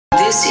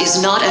This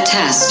is not a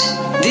test.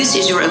 This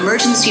is your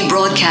emergency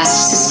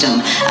broadcast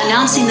system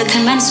announcing the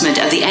commencement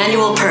of the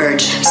annual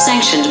purge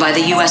sanctioned by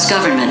the U.S.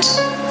 government.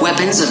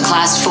 Weapons of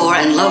Class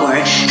 4 and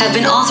lower have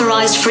been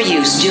authorized for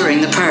use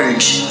during the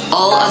purge.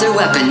 All other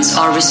weapons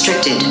are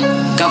restricted.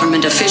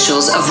 Government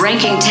officials of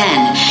ranking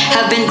 10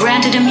 have been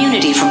granted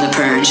immunity from the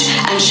purge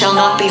and shall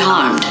not be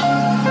harmed.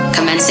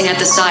 Commencing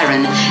at the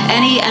siren,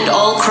 any and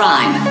all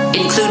crime,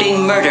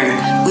 including murder,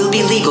 will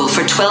be legal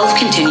for 12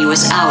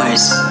 continuous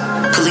hours.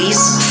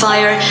 Police,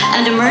 fire,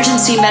 and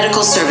emergency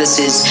medical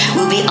services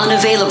will be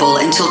unavailable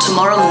until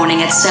tomorrow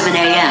morning at 7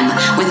 a.m.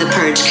 when the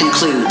purge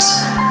concludes.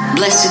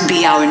 Blessed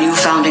be our new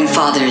founding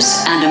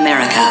fathers and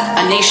America,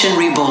 a nation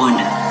reborn.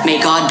 May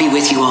God be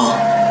with you all.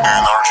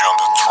 Energy on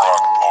the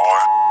truck, boy.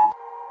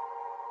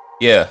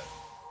 Yeah.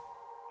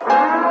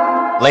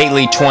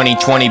 Lately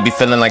 2020 be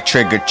feeling like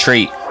trick or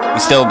treat. We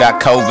still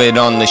got COVID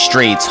on the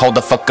streets. Hold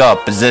the fuck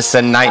up, is this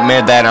a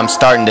nightmare that I'm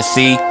starting to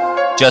see?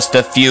 Just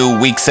a few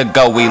weeks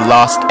ago we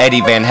lost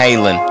Eddie Van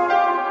Halen.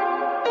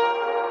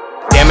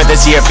 Damn it,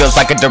 this year feels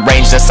like a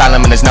deranged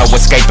asylum and there's no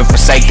escaping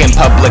forsaken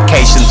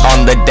publications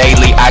on the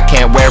daily. I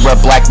can't wear a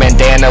black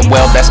bandana,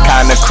 well that's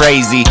kinda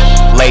crazy.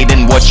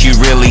 Layden, what you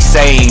really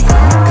saying?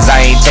 Cause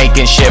I ain't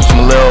taking shit from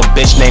a little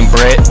bitch named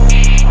Brit.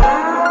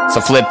 So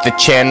flip the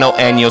channel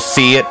and you'll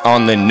see it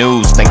on the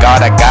news. Thank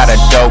God I got a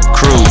dope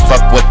crew.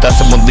 Fuck with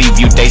us and we'll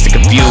leave you dazed and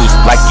confused.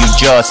 Like you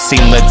just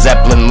seen Led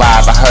Zeppelin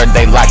live. I heard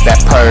they like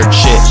that purge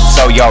shit.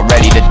 So y'all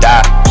ready to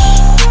die?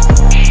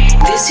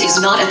 This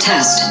is not a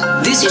test.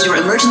 This is your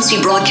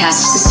emergency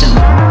broadcast system.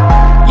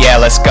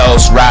 Yeah, let's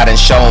ghost ride and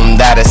show 'em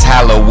that it's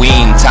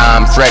Halloween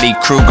time. Freddy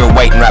Krueger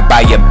waiting right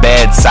by your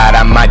bedside.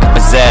 I might be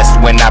possessed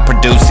when I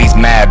produce these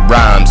mad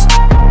rhymes.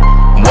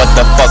 What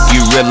the fuck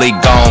you really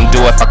gon'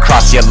 do if I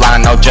cross your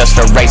line? I'll just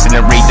erase and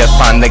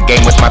redefine the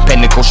game with my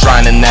pinnacle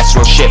shrine. And that's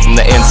real shit from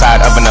the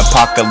inside of an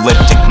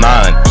apocalyptic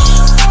mind.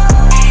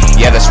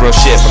 Yeah, that's real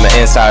shit from the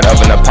inside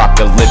of an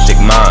apocalyptic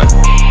mind.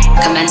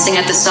 Commencing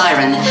at the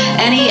siren,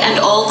 any and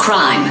all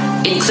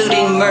crime,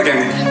 including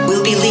murder,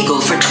 will be legal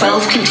for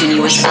 12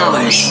 continuous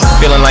hours.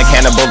 Feeling like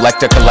Hannibal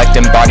Lecter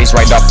collecting bodies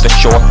right off the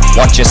shore.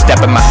 Watch you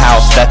step in my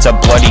house, that's a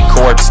bloody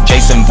corpse.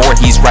 Jason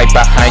Voorhees right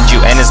behind you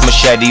and his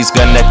machete's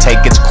gonna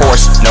take its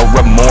course. No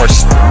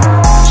remorse.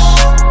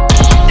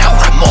 No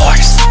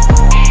remorse.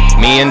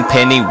 Me and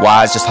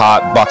Pennywise just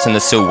hotboxing the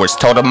sewers.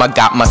 Told him I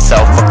got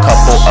myself a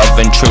couple of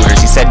intruders.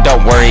 He said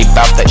don't worry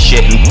about that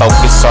shit and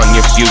focus on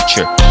your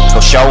future. Go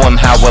show him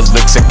how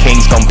Elixir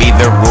King's gon' be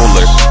their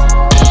ruler.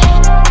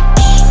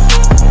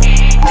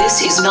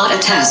 This is not a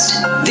test.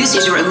 This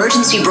is your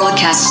emergency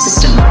broadcast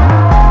system.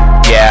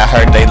 Yeah, I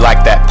heard they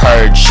like that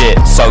purge shit.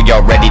 So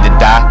y'all ready to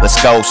die? Let's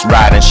ghost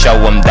ride and show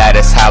 'em that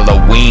it's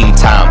Halloween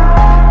time.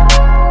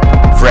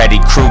 Freddy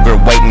Krueger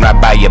waiting right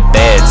by your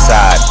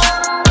bedside.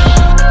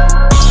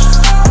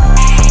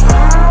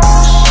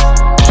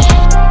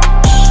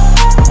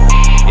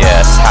 Yeah,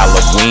 it's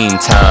Halloween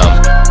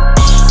time.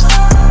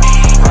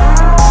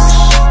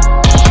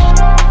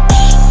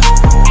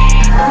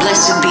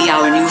 Blessed be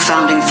our new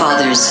founding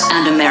fathers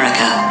and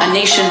America, a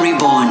nation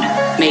reborn.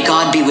 May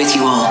God be with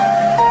you all.